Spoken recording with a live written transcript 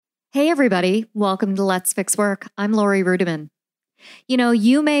Hey, everybody. Welcome to Let's Fix Work. I'm Lori Rudiman. You know,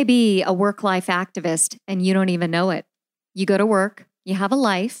 you may be a work-life activist and you don't even know it. You go to work, you have a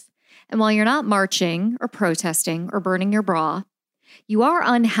life, and while you're not marching or protesting or burning your bra, you are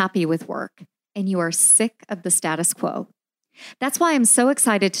unhappy with work and you are sick of the status quo. That's why I'm so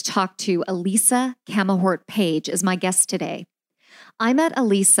excited to talk to Elisa Camahort Page as my guest today. I met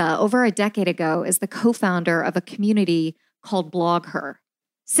Elisa over a decade ago as the co-founder of a community called BlogHer.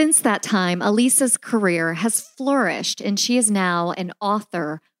 Since that time, Elisa's career has flourished, and she is now an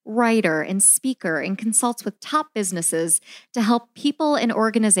author, writer, and speaker, and consults with top businesses to help people and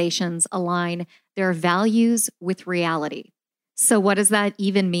organizations align their values with reality. So what does that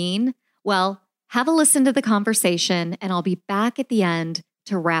even mean? Well, have a listen to the conversation, and I'll be back at the end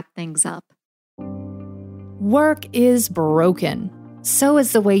to wrap things up. Work is broken. So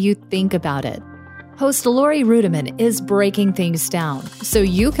is the way you think about it. Host Lori Rudiman is breaking things down so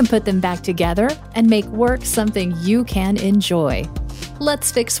you can put them back together and make work something you can enjoy.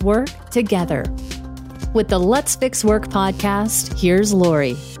 Let's fix work together. With the Let's Fix Work podcast, here's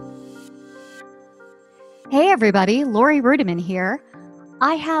Lori. Hey, everybody. Lori Rudiman here.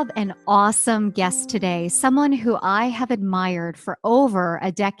 I have an awesome guest today, someone who I have admired for over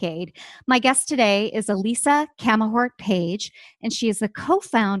a decade. My guest today is Elisa Camahort Page, and she is the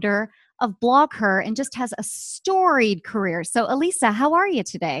co-founder of BlogHer and just has a storied career. So, Elisa, how are you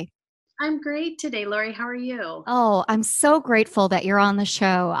today? I'm great today, Lori. How are you? Oh, I'm so grateful that you're on the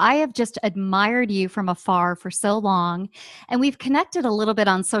show. I have just admired you from afar for so long, and we've connected a little bit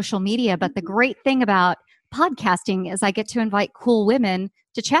on social media, but the great thing about podcasting is I get to invite cool women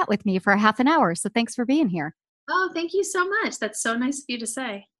to chat with me for a half an hour. So thanks for being here. Oh, thank you so much. That's so nice of you to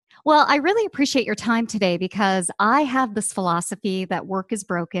say. Well, I really appreciate your time today because I have this philosophy that work is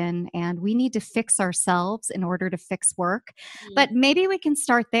broken and we need to fix ourselves in order to fix work. But maybe we can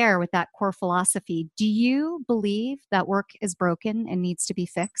start there with that core philosophy. Do you believe that work is broken and needs to be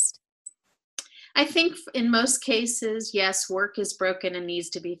fixed? I think in most cases, yes, work is broken and needs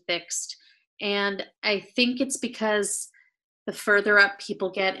to be fixed. And I think it's because the further up people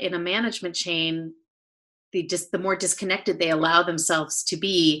get in a management chain, the more disconnected they allow themselves to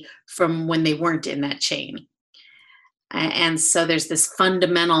be from when they weren't in that chain. And so there's this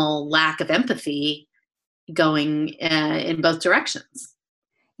fundamental lack of empathy going in both directions.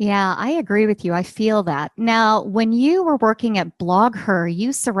 Yeah, I agree with you. I feel that. Now, when you were working at BlogHer,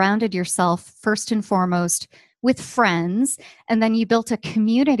 you surrounded yourself first and foremost with friends, and then you built a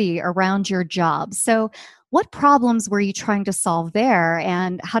community around your job. So what problems were you trying to solve there,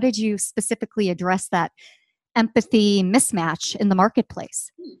 and how did you specifically address that empathy mismatch in the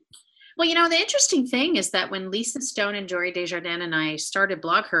marketplace? Well, you know, the interesting thing is that when Lisa Stone and Jory Desjardins and I started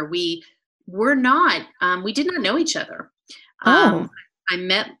BlogHer, we did not know each other. I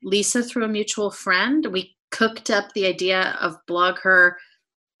met Lisa through a mutual friend. We cooked up the idea of BlogHer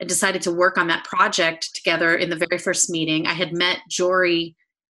and decided to work on that project together in the very first meeting. I had met Jory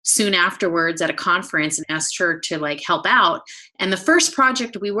soon afterwards at a conference and asked her to help out. And the first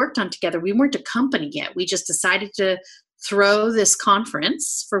project we worked on together, we weren't a company yet. We just decided to throw this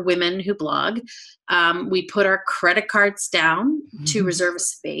conference for women who blog. We put our credit cards down to reserve a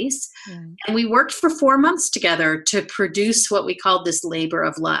space. And we worked for 4 months together to produce what we called this labor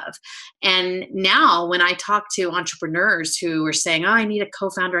of love. And now when I talk to entrepreneurs who are saying, oh, I need a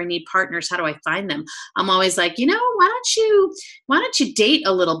co-founder, I need partners, how do I find them? I'm always like, why don't you date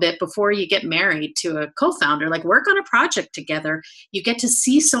a little bit before you get married to a co-founder? Work on a project together. You get to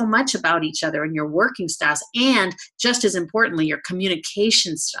see so much about each other and your working styles, and just as importantly, your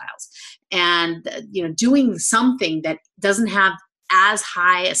communication styles. And doing something that doesn't have as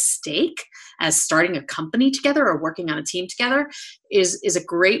high a stake as starting a company together or working on a team together is a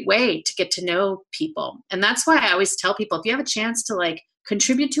great way to get to know people. And that's why I always tell people, if you have a chance to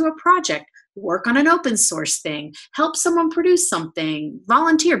contribute to a project, work on an open source thing, help someone produce something,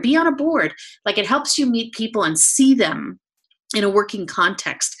 volunteer, be on a board. It helps you meet people and see them in a working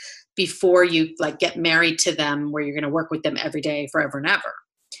context before you get married to them where you're going to work with them every day forever and ever.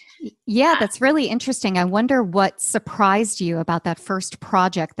 Yeah, that's really interesting. I wonder what surprised you about that first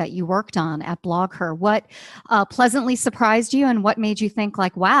project that you worked on at BlogHer. What pleasantly surprised you, and what made you think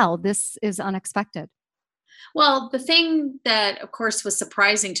wow, this is unexpected? Well, the thing that, of course, was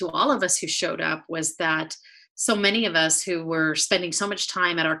surprising to all of us who showed up was that so many of us who were spending so much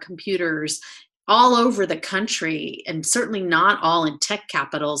time at our computers all over the country, and certainly not all in tech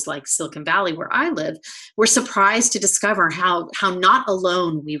capitals like Silicon Valley, where I live, were surprised to discover how not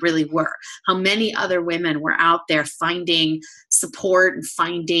alone we really were, how many other women were out there finding support and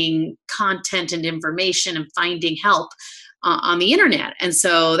finding content and information and finding help on the internet. And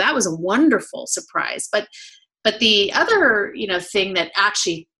so that was a wonderful surprise. But the other, thing that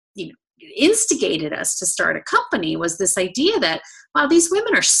actually, instigated us to start a company was this idea that, wow, these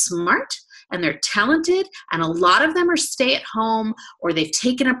women are smart and they're talented, and a lot of them are stay at home or they've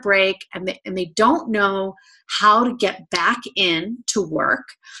taken a break, and they don't know how to get back in to work.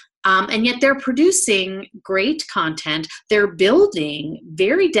 And yet they're producing great content. They're building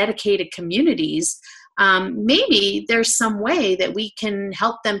very dedicated communities. Maybe there's some way that we can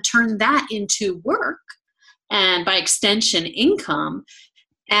help them turn that into work, and by extension, income,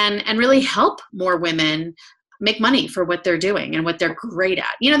 and really help more women make money for what they're doing and what they're great at.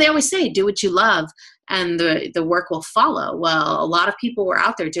 They always say, do what you love and the work will follow. Well, a lot of people were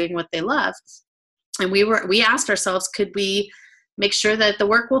out there doing what they love. And we asked ourselves, could we make sure that the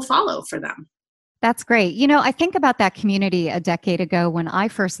work will follow for them? That's great. I think about that community a decade ago when I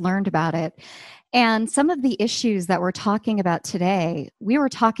first learned about it. And some of the issues that we're talking about today, we were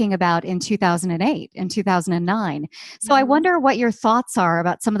talking about in 2008 and 2009. So I wonder what your thoughts are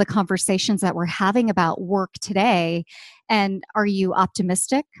about some of the conversations that we're having about work today. And are you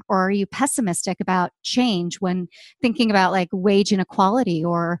optimistic or are you pessimistic about change when thinking about like wage inequality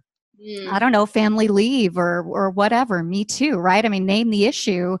or I don't know, family leave or whatever, Me Too, right? I mean, name the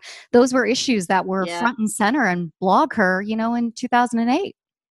issue. Those were issues that were front and center and blog her, in 2008.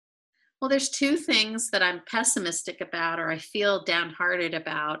 Well, there's two things that I'm pessimistic about or I feel downhearted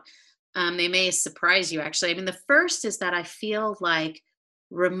about. They may surprise you, actually. I mean, the first is that I feel like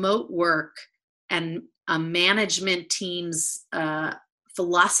remote work and a management team's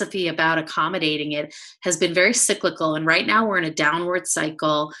philosophy about accommodating it has been very cyclical. And right now we're in a downward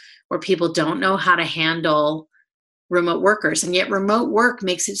cycle where people don't know how to handle remote workers. And yet remote work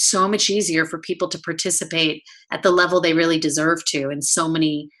makes it so much easier for people to participate at the level they really deserve to in so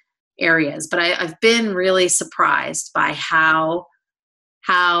many areas. But I've been really surprised by how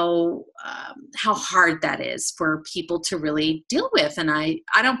hard that is for people to really deal with. And I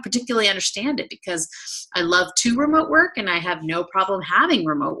don't particularly understand it because I love to remote work and I have no problem having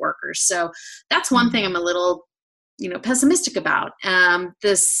remote workers. So that's one thing I'm a little, pessimistic about.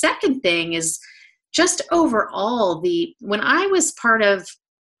 The second thing is just overall when I was part of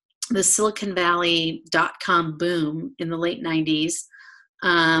the Silicon Valley.com boom in the late 90s,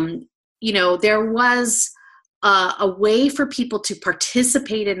 there was a way for people to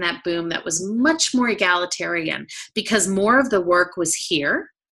participate in that boom that was much more egalitarian because more of the work was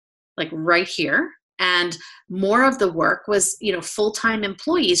here, like right here. And more of the work was, full-time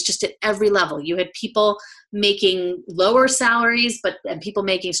employees just at every level. You had people making lower salaries, and people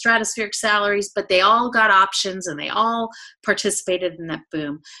making stratospheric salaries, but they all got options and they all participated in that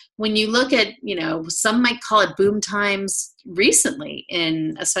boom. When you look at, some might call it boom times recently,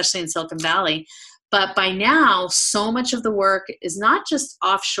 especially in Silicon Valley, but by now, so much of the work is not just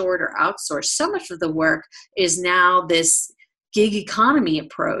offshored or outsourced. So much of the work is now this gig economy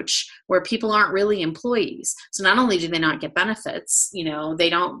approach where people aren't really employees. So not only do they not get benefits, they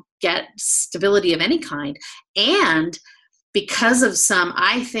don't get stability of any kind. And because of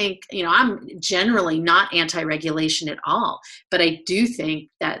I think, I'm generally not anti-regulation at all, but I do think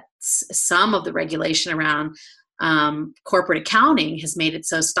that some of the regulation around corporate accounting has made it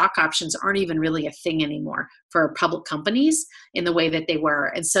so stock options aren't even really a thing anymore for public companies in the way that they were.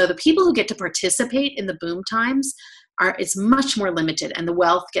 And so the people who get to participate in the boom times it's much more limited, and the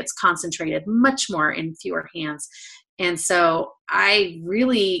wealth gets concentrated much more in fewer hands. And so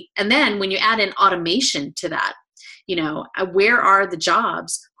and then when you add in automation to that, where are the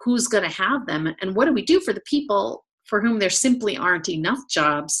jobs? Who's going to have them? And what do we do for the people for whom there simply aren't enough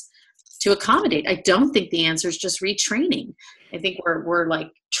jobs to accommodate? I don't think the answer is just retraining. I think we're like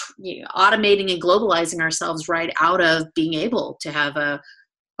automating and globalizing ourselves right out of being able to have a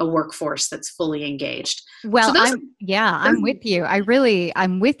workforce that's fully engaged. Well, I'm with you.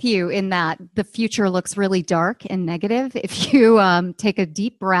 I'm with you in that the future looks really dark and negative. If you take a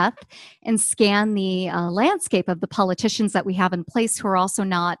deep breath and scan the landscape of the politicians that we have in place who are also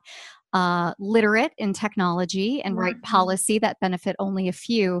not literate in technology and write policy that benefit only a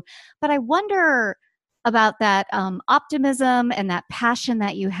few. But I wonder about that optimism and that passion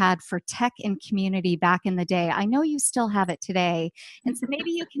that you had for tech and community back in the day. I know you still have it today. And so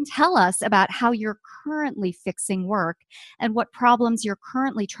maybe you can tell us about how you're currently fixing work and what problems you're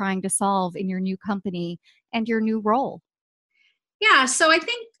currently trying to solve in your new company and your new role. Yeah, so I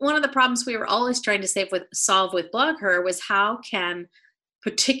think one of the problems we were always trying to solve with BlogHer was how can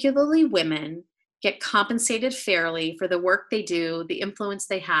particularly women get compensated fairly for the work they do, the influence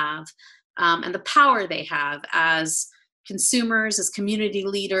they have, and the power they have as consumers, as community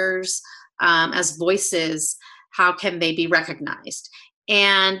leaders, as voices. how can they be recognized?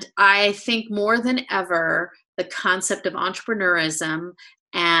 And I think more than ever, the concept of entrepreneurism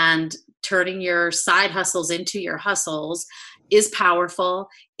and turning your side hustles into your hustles is powerful,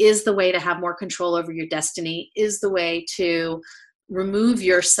 is the way to have more control over your destiny, is the way to remove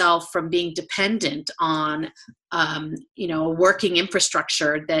yourself from being dependent on a working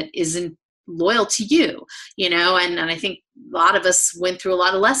infrastructure that isn't loyal to you, and I think a lot of us went through a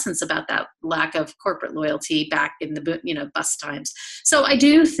lot of lessons about that lack of corporate loyalty back in the bus times. So I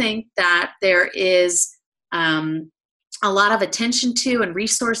do think that there is a lot of attention to and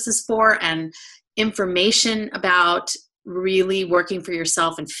resources for and information about really working for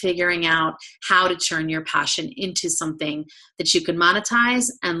yourself and figuring out how to turn your passion into something that you can monetize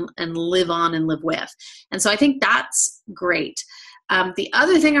and live on and live with. And so I think that's great. The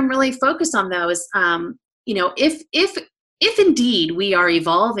other thing I'm really focused on, though, is if indeed we are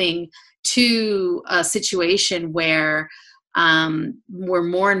evolving to a situation where we're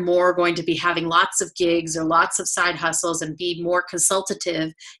more and more going to be having lots of gigs or lots of side hustles and be more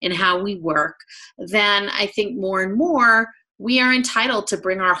consultative in how we work, then I think more and more we are entitled to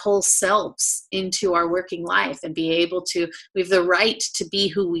bring our whole selves into our working life and be able to, we have the right to be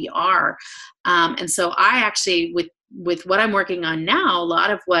who we are. And so I actually, with what I'm working on now, a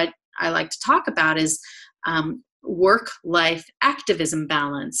lot of what I like to talk about is work-life activism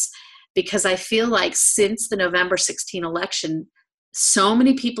balance. Because I feel like since the November 16 election, so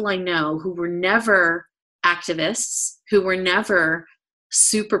many people I know who were never activists, who were never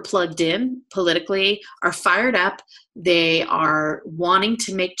super plugged in politically, are fired up. They are wanting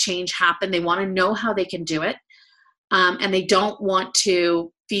to make change happen. They want to know how they can do it. And they don't want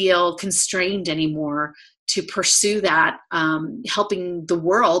to feel constrained anymore to pursue that, helping the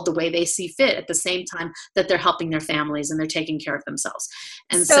world the way they see fit at the same time that they're helping their families and they're taking care of themselves.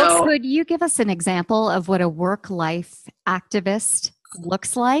 And so could you give us an example of what a work-life activist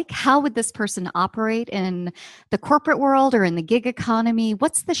looks like? How would this person operate in the corporate world or in the gig economy?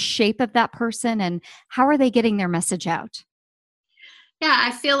 What's the shape of that person and how are they getting their message out? Yeah,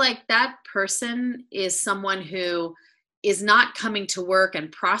 I feel like that person is someone who is not coming to work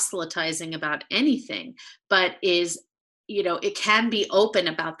and proselytizing about anything, but is, it can be open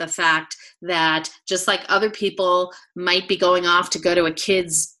about the fact that just like other people might be going off to go to a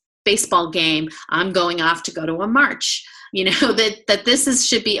kid's baseball game, I'm going off to go to a march. That this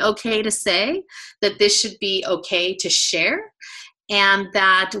should be okay to say, that this should be okay to share. And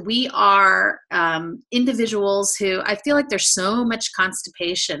that we are individuals who, I feel like there's so much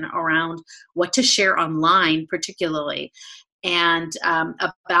constipation around what to share online, particularly, and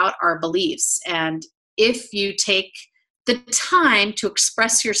about our beliefs. And if you take the time to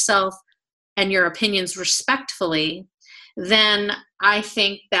express yourself and your opinions respectfully, then I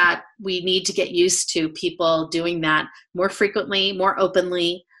think that we need to get used to people doing that more frequently, more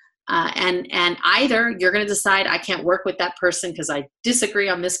openly. And either you're going to decide I can't work with that person because I disagree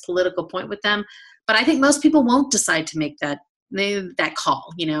on this political point with them. But I think most people won't decide to make that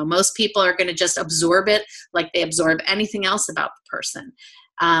call. Most people are going to just absorb it like they absorb anything else about the person.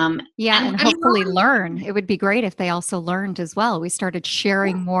 And hopefully learn. It would be great if they also learned as well. We started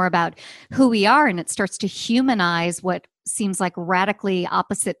sharing more about who we are, and it starts to humanize what seems like radically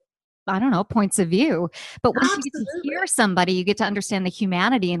opposite points of view. But once you get to hear somebody, you get to understand the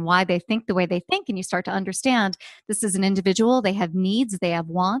humanity and why they think the way they think. And you start to understand this is an individual. They have needs, they have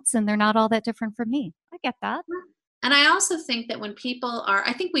wants, and they're not all that different from me. I get that. And I also think that when people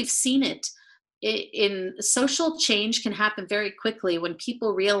I think we've seen it in social change can happen very quickly when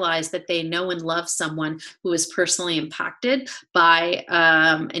people realize that they know and love someone who is personally impacted by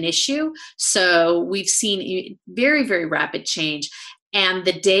an issue. So we've seen very, very rapid change. And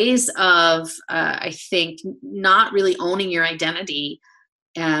the days of, I think, not really owning your identity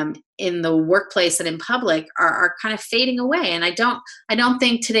in the workplace and in public are kind of fading away. And I don't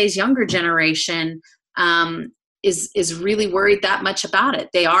think today's younger generation is really worried that much about it.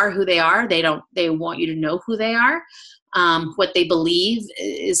 They are who they are. They want you to know who they are. What they believe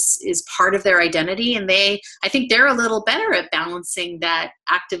is part of their identity. And I think they're a little better at balancing that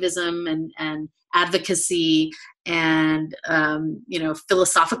activism and advocacy and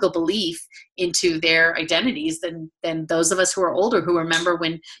philosophical belief into their identities than those of us who are older, who remember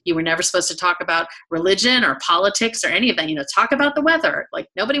when you were never supposed to talk about religion or politics or any of that. Talk about the weather. Like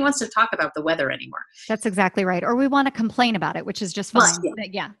nobody wants to talk about the weather anymore. That's exactly right. Or we want to complain about it, which is just fine.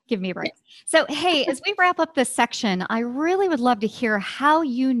 Yeah, give me a break. So, hey, as we wrap up this section, I really would love to hear how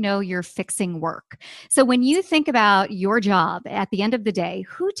you know you're fixing work. So when you think about your job at the end of the day,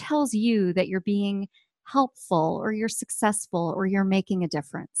 who tells you that you're being helpful or you're successful or you're making a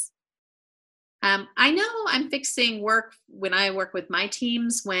difference? I know I'm fixing work when I work with my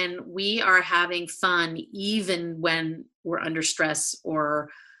teams, when we are having fun, even when we're under stress or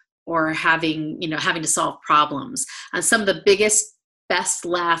having to solve problems. Some of the best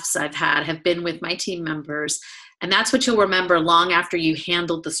laughs I've had have been with my team members. And that's what you'll remember long after you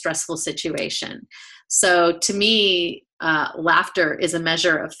handled the stressful situation. So to me, laughter is a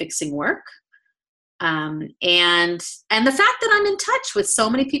measure of fixing work. And the fact that I'm in touch with so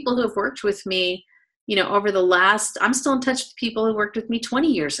many people who have worked with me, I'm still in touch with people who worked with me 20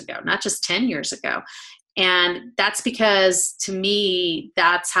 years ago, not just 10 years ago. And that's because, to me,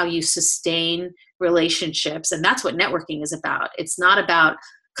 that's how you sustain relationships. And that's what networking is about. It's not about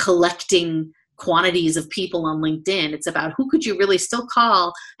collecting quantities of people on LinkedIn. It's about who could you really still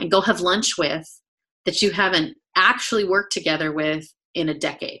call and go have lunch with that you haven't actually worked together with in a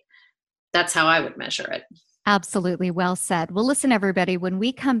decade. That's how I would measure it. Absolutely. Well said. Well, listen, everybody, when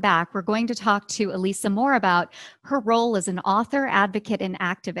we come back, we're going to talk to Elisa more about her role as an author, advocate, and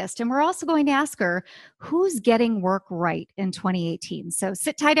activist. And we're also going to ask her who's getting work right in 2018. So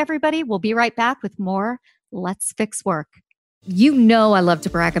sit tight, everybody. We'll be right back with more Let's Fix Work. You know I love to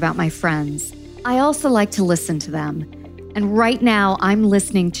brag about my friends. I also like to listen to them. And right now, I'm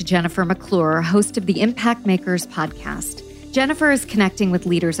listening to Jennifer McClure, host of the Impact Makers podcast. Jennifer is connecting with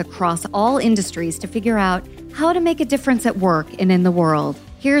leaders across all industries to figure out how to make a difference at work and in the world.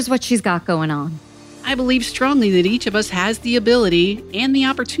 Here's what she's got going on. I believe strongly that each of us has the ability and the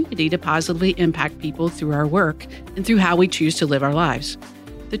opportunity to positively impact people through our work and through how we choose to live our lives.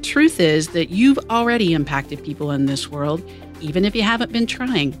 The truth is that you've already impacted people in this world, even if you haven't been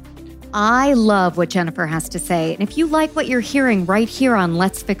trying. I love what Jennifer has to say. And if you like what you're hearing right here on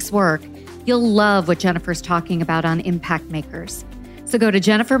Let's Fix Work, you'll love what Jennifer's talking about on Impact Makers. So go to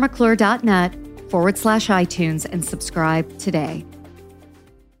jennifermcclure.net/iTunes and subscribe today.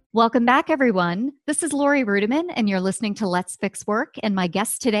 Welcome back, everyone. This is Lori Rudiman, and you're listening to Let's Fix Work. And my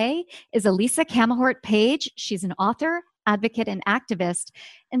guest today is Elisa Camahort-Page. She's an author, advocate, and activist,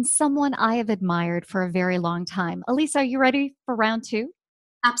 and someone I have admired for a very long time. Elisa, are you ready for round two?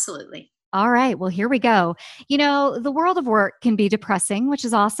 Absolutely. All right. Well, here we go. You know, the world of work can be depressing, which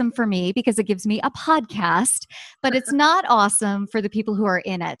is awesome for me because it gives me a podcast, but it's not awesome for the people who are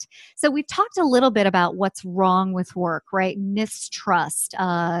in it. So we've talked a little bit about what's wrong with work, right? Mistrust,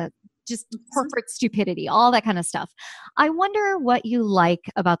 just corporate stupidity, all that kind of stuff. I wonder what you like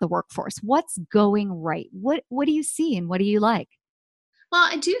about the workforce. What's going right? What do you see and what do you like? Well,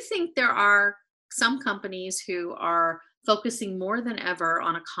 I do think there are some companies who are focusing more than ever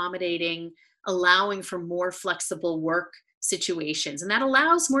on accommodating, allowing for more flexible work situations. And that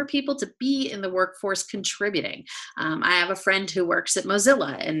allows more people to be in the workforce contributing. I have a friend who works at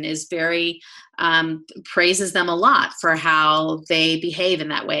Mozilla and is praises them a lot for how they behave in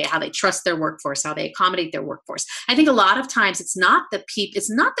that way, how they trust their workforce, how they accommodate their workforce. I think a lot of times it's not the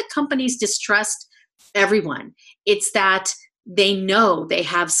companies distrust everyone. It's that they know they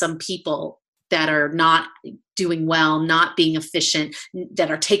have some people that are not doing well, not being efficient,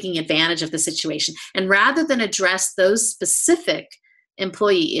 that are taking advantage of the situation. And rather than address those specific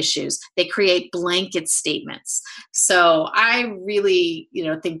employee issues, they create blanket statements. So I really,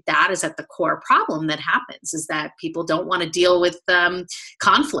 think that is at the core problem that happens, is that people don't want to deal with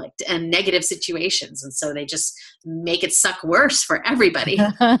conflict and negative situations. And so they just make it suck worse for everybody.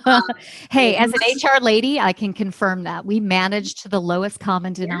 Hey, as an HR lady, I can confirm that. We manage to the lowest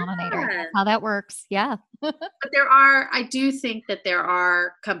common denominator. That's how that works. Yeah. But I do think that there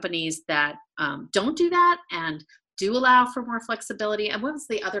are companies that don't do that and do allow for more flexibility. And what was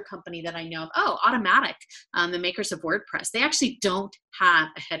the other company that I know of? Oh, Automatic, the makers of WordPress. They actually don't have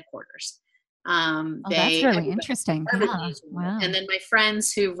a headquarters. That's really interesting. Yeah. Wow. And then my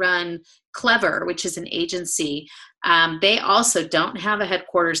friends who run Clever, which is an agency, they also don't have a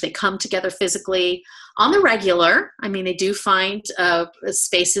headquarters. They come together physically on the regular. I mean, they do find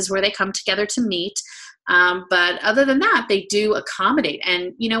spaces where they come together to meet. But other than that, they do accommodate.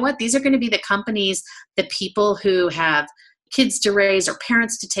 And you know what? These are going to be the companies, the people who have kids to raise or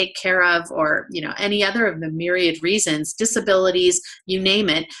parents to take care of, or, any other of the myriad reasons, disabilities, you name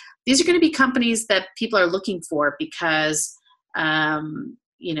it. These are going to be companies that people are looking for because,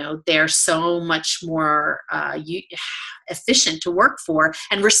 they're so much more efficient to work for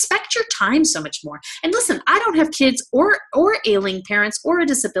and respect your time so much more. And listen, I don't have kids or ailing parents or a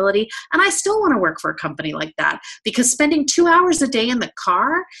disability, and I still want to work for a company like that, because spending 2 hours a day in the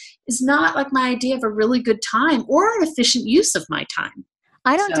car is not like my idea of a really good time or an efficient use of my time.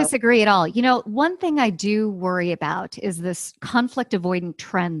 I don't So, disagree at all. One thing I do worry about is this conflict avoidant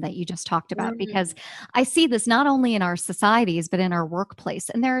trend that you just talked about, because mm, I see this not only in our societies, but in our workplace.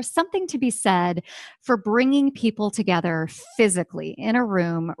 And there is something to be said for bringing people together physically in a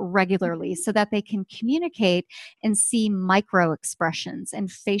room regularly so that they can communicate and see micro expressions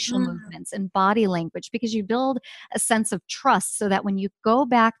and facial mm. movements and body language, because you build a sense of trust so that when you go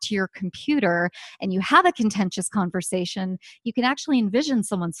back to your computer and you have a contentious conversation, you can actually envision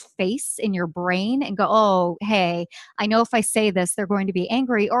someone's face in your brain and go, oh, hey, I know if I say this, they're going to be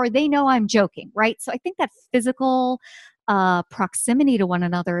angry, or they know I'm joking, right? So I think that physical proximity to one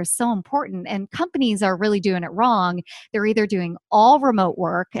another is so important. And companies are really doing it wrong. They're either doing all remote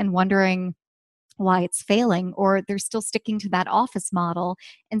work and wondering why it's failing, or they're still sticking to that office model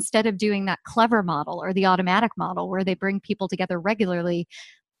instead of doing that clever model or the automatic model where they bring people together regularly.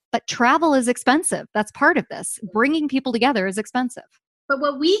 But travel is expensive. That's part of this. Bringing people together is expensive. But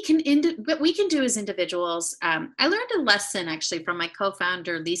what we can do as individuals, I learned a lesson actually from my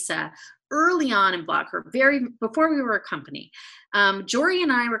co-founder Lisa early on in Blocker, very before we were a company. Jory and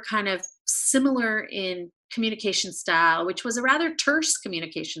I were kind of similar in communication style, which was a rather terse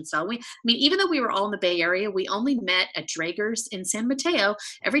communication style. I mean, even though we were all in the Bay Area, we only met at Draeger's in San Mateo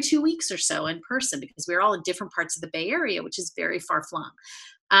every 2 weeks or so in person because we were all in different parts of the Bay Area, which is very far flung.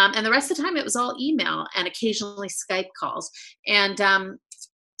 And the rest of the time, it was all email and occasionally Skype calls. And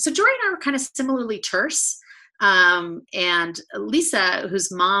so Jory and I were kind of similarly terse. And Lisa, whose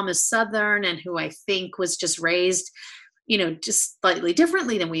mom is Southern and who I think was just raised, just slightly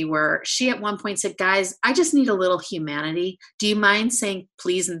differently than we were, she at one point said, guys, I just need a little humanity. Do you mind saying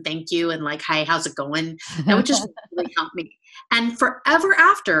please and thank you and like, hi, how's it going? That would just really help me. And forever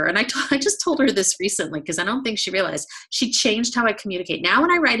after, and I just told her this recently because I don't think she realized, she changed how I communicate. Now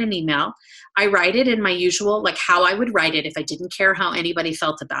when I write an email, I write it in my usual, like how I would write it if I didn't care how anybody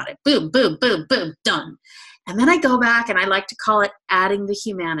felt about it. Boom, boom, boom, boom, done. And then I go back and I like to call it adding the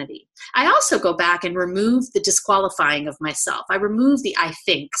humanity. I also go back and remove the disqualifying of myself. I remove the I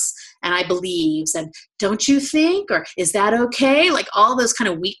thinks and I believes and don't you think, or is that okay? Like all those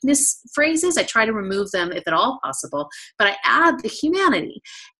kind of weakness phrases, I try to remove them if at all possible, but I add the humanity.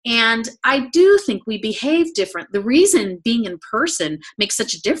 And I do think we behave different. The reason being in person makes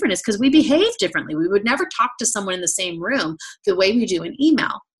such a difference is because we behave differently. We would never talk to someone in the same room the way we do in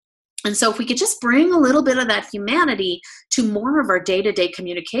email. And so if we could just bring a little bit of that humanity to more of our day-to-day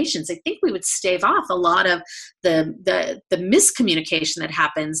communications, I think we would stave off a lot of the miscommunication that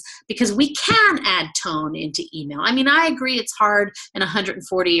happens because we can add tone into email. I mean, I agree it's hard in a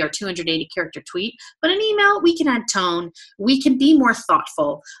 140 or 280 character tweet, but in email, we can add tone. We can be more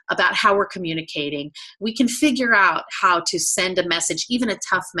thoughtful about how we're communicating. We can figure out how to send a message, even a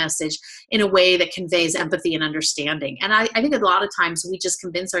tough message, in a way that conveys empathy and understanding. And I think a lot of times we just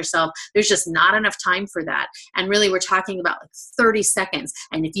convince ourselves there's just not enough time for that. And really, we're talking about like 30 seconds.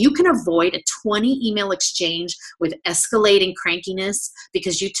 And if you can avoid a 20 email exchange with escalating crankiness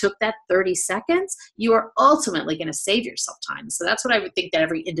because you took that 30 seconds, you are ultimately going to save yourself time. So that's what I would think that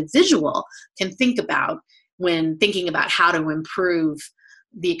every individual can think about when thinking about how to improve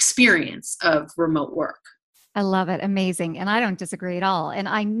the experience of remote work. I love it. Amazing. And I don't disagree at all. And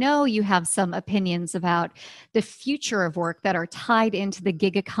I know you have some opinions about the future of work that are tied into the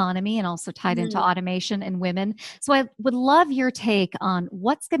gig economy and also tied into automation and women. So I would love your take on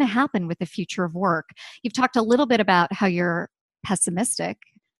what's going to happen with the future of work. You've talked a little bit about how you're pessimistic.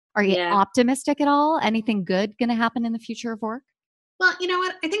 Are you optimistic at all? Anything good going to happen in the future of work? Well, you know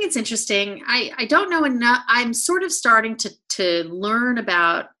what? I think it's interesting. I don't know enough. I'm sort of starting to learn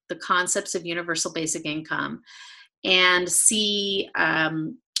about the concepts of universal basic income and see,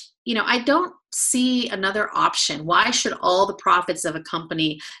 I don't see another option. Why should all the profits of a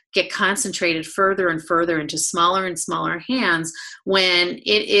company get concentrated further and further into smaller and smaller hands when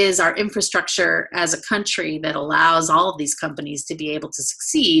it is our infrastructure as a country that allows all of these companies to be able to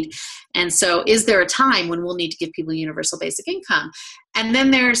succeed? And so is there a time when we'll need to give people universal basic income? And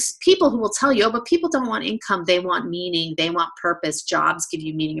then there's people who will tell you, oh, but people don't want income. They want meaning. They want purpose. Jobs give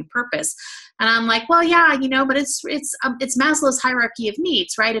you meaning and purpose. And I'm like, well, yeah, but it's Maslow's hierarchy of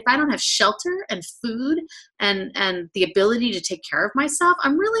needs, right? If I don't have shelter and food and the ability to take care of myself,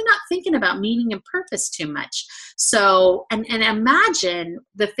 I'm really not thinking about meaning and purpose too much. So, and imagine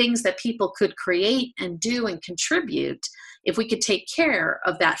the things that people could create and do and contribute if we could take care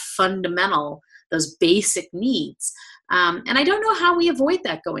of that fundamental, those basic needs. And I don't know how we avoid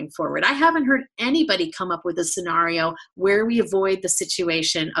that going forward. I haven't heard anybody come up with a scenario where we avoid the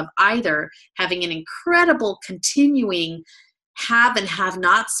situation of either having an incredible continuing have and have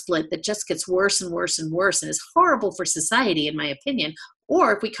not split that just gets worse and worse and worse and is horrible for society, in my opinion,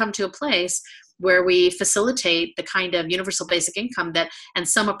 or if we come to a place where we facilitate the kind of universal basic income and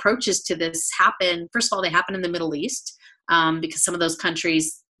some approaches to this happen. First of all, they happen in the Middle East because some of those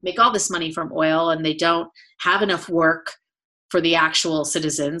countries make all this money from oil and they don't have enough work for the actual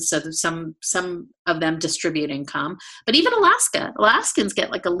citizens. So some of them distribute income. But even Alaskans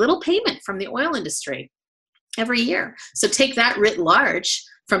get like a little payment from the oil industry every year. So take that writ large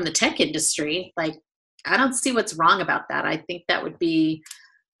from the tech industry. Like, I don't see what's wrong about that. I think that would be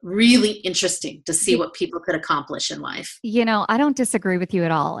really interesting to see what people could accomplish in life. I don't disagree with you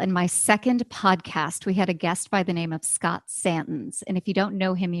at all. In my second podcast, we had a guest by the name of Scott Santens. And if you don't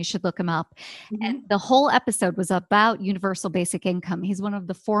know him, you should look him up. Mm-hmm. And the whole episode was about universal basic income. He's one of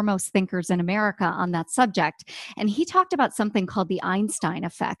the foremost thinkers in America on that subject. And he talked about something called the Einstein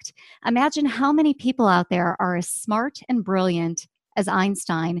effect. Imagine how many people out there are as smart and brilliant as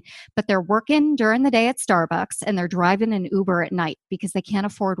Einstein, but they're working during the day at Starbucks and they're driving an Uber at night because they can't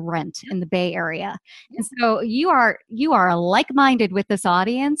afford rent in the Bay Area. And so you are like-minded with this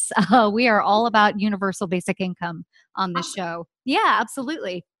audience. We are all about universal basic income on this show. Yeah,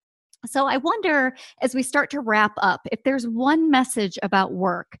 absolutely. So I wonder, as we start to wrap up, if there's one message about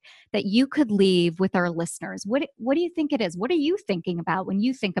work that you could leave with our listeners, what do you think it is? What are you thinking about when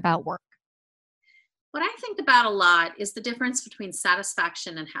you think about work? What I think about a lot is the difference between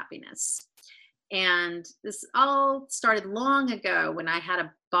satisfaction and happiness. And this all started long ago when I had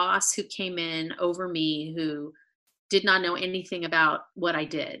a boss who came in over me who did not know anything about what I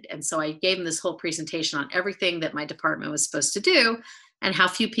did. And so I gave him this whole presentation on everything that my department was supposed to do and how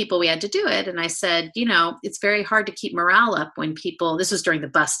few people we had to do it. And I said, it's very hard to keep morale up when people, this was during the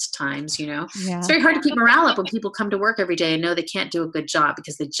bust times, it's very hard to keep morale up when people come to work every day and know they can't do a good job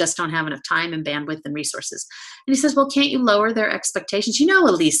because they just don't have enough time and bandwidth and resources. And he says, well, can't you lower their expectations?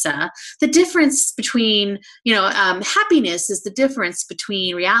 Elisa, the difference between, happiness is the difference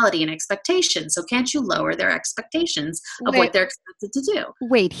between reality and expectation. So can't you lower their expectations of what they're expected to do?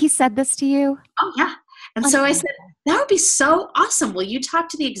 Wait, he said this to you? Oh, yeah. And so I said, that would be so awesome. Will you talk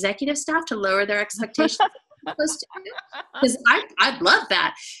to the executive staff to lower their expectations? Because I'd love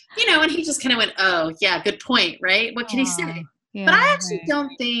that. And he just kind of went, oh, yeah, good point, right? What can he say? Yeah, but I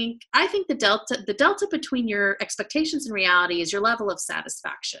actually I think the delta between your expectations and reality is your level of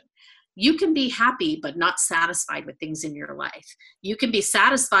satisfaction. You can be happy but not satisfied with things in your life. You can be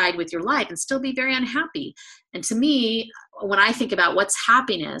satisfied with your life and still be very unhappy. And to me, when I think about what's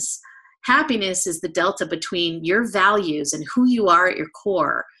happiness is the delta between your values and who you are at your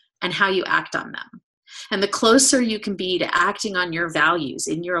core and how you act on them. And the closer you can be to acting on your values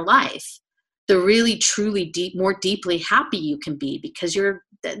in your life, the really, truly more deeply happy you can be, because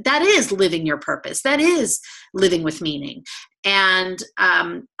that is living your purpose. That is living with meaning. And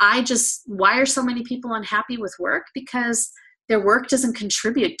why are so many people unhappy with work? Because their work doesn't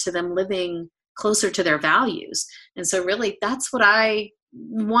contribute to them living closer to their values. And so really that's what I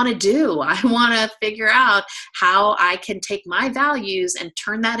want to do. I want to figure out how I can take my values and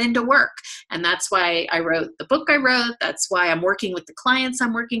turn that into work. And that's why I wrote the book I wrote. That's why I'm working with the clients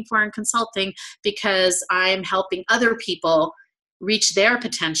I'm working for in consulting, because I'm helping other people reach their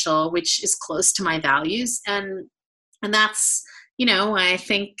potential, which is close to my values. And that's, I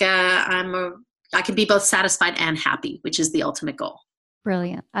think I can be both satisfied and happy, which is the ultimate goal.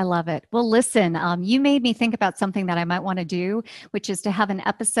 Brilliant. I love it. Well, listen, you made me think about something that I might want to do, which is to have an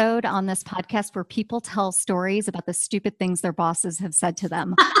episode on this podcast where people tell stories about the stupid things their bosses have said to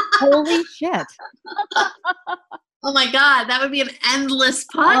them. Holy shit. Oh my God, that would be an endless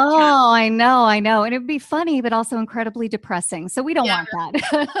podcast. Oh, I know. And it would be funny, but also incredibly depressing. So we don't want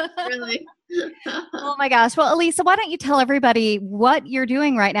that. Really? Oh my gosh. Well, Elisa, why don't you tell everybody what you're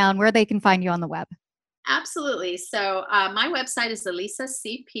doing right now and where they can find you on the web? Absolutely. So my website is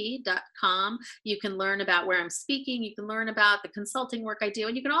elisacp.com. You can learn about where I'm speaking. You can learn about the consulting work I do.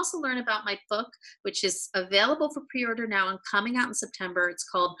 And you can also learn about my book, which is available for pre-order now and coming out in September. It's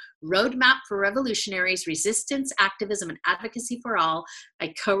called Roadmap for Revolutionaries, Resistance, Activism, and Advocacy for All.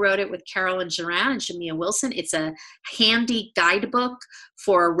 I co-wrote it with Carolyn Duran and Jamia Wilson. It's a handy guidebook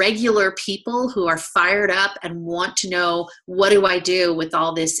for regular people who are fired up and want to know, what do I do with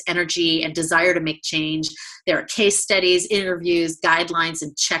all this energy and desire to make change? There are case studies, interviews, guidelines,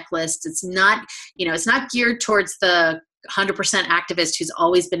 and checklists. It's not geared towards the 100% activist who's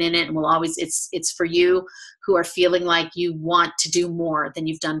always been in it and will always, it's for you who are feeling like you want to do more than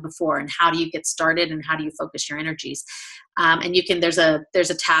you've done before. And how do you get started and how do you focus your energies? And there's a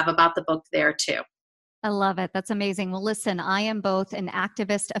tab about the book there too. I love it. That's amazing. Well, listen, I am both an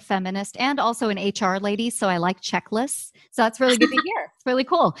activist, a feminist, and also an HR lady. So I like checklists. So that's really good to hear. It's really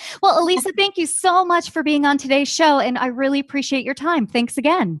cool. Well, Elisa, thank you so much for being on today's show. And I really appreciate your time. Thanks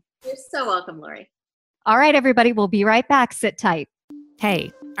again. You're so welcome, Lori. All right, everybody. We'll be right back. Sit tight.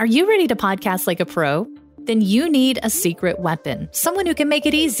 Hey, are you ready to podcast like a pro? Then you need a secret weapon, someone who can make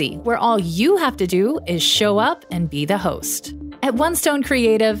it easy, where all you have to do is show up and be the host. At One Stone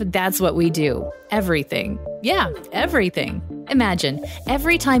Creative, that's what we do. Everything. Yeah, everything. Imagine,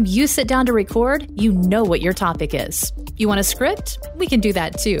 every time you sit down to record, you know what your topic is. You want a script? We can do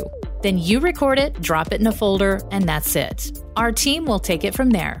that too. Then you record it, drop it in a folder, and that's it. Our team will take it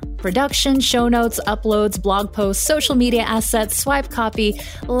from there. Production, show notes, uploads, blog posts, social media assets, swipe copy,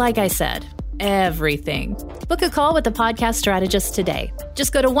 like I said. Everything. Book a call with the podcast strategist today.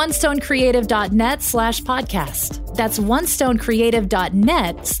 Just go to onestonecreative.net/podcast. That's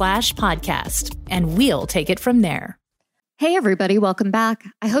onestonecreative.net/podcast. And we'll take it from there. Hey, everybody. Welcome back.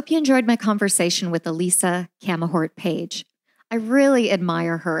 I hope you enjoyed my conversation with Elisa Camahort-Page. I really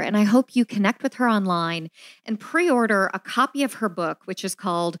admire her, and I hope you connect with her online and pre-order a copy of her book, which is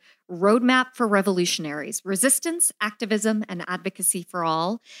called Roadmap for Revolutionaries: Resistance, Activism, and Advocacy for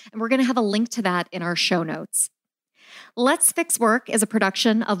All. And we're going to have a link to that in our show notes. Let's Fix Work is a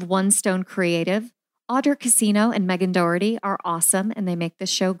production of One Stone Creative. Audra Casino and Megan Doherty are awesome, and they make this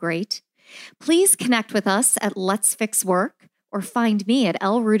show great. Please connect with us at Let's Fix Work or find me at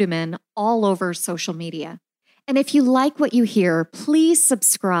L. Rudiman all over social media. And if you like what you hear, please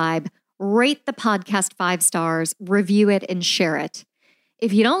subscribe, rate the podcast 5 stars, review it, and share it.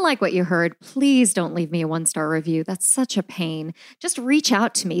 If you don't like what you heard, please don't leave me a 1-star review. That's such a pain. Just reach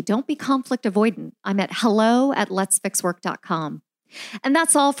out to me. Don't be conflict avoidant. I'm at hello@letsfixwork.com. And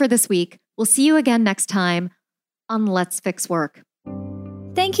that's all for this week. We'll see you again next time on Let's Fix Work.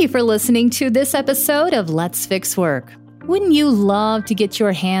 Thank you for listening to this episode of Let's Fix Work. Wouldn't you love to get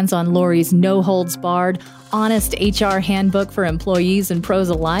your hands on Lori's no-holds-barred, honest HR handbook for employees and pros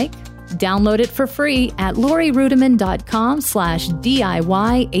alike? Download it for free at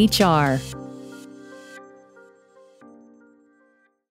lorirudiman.com/DIYHR.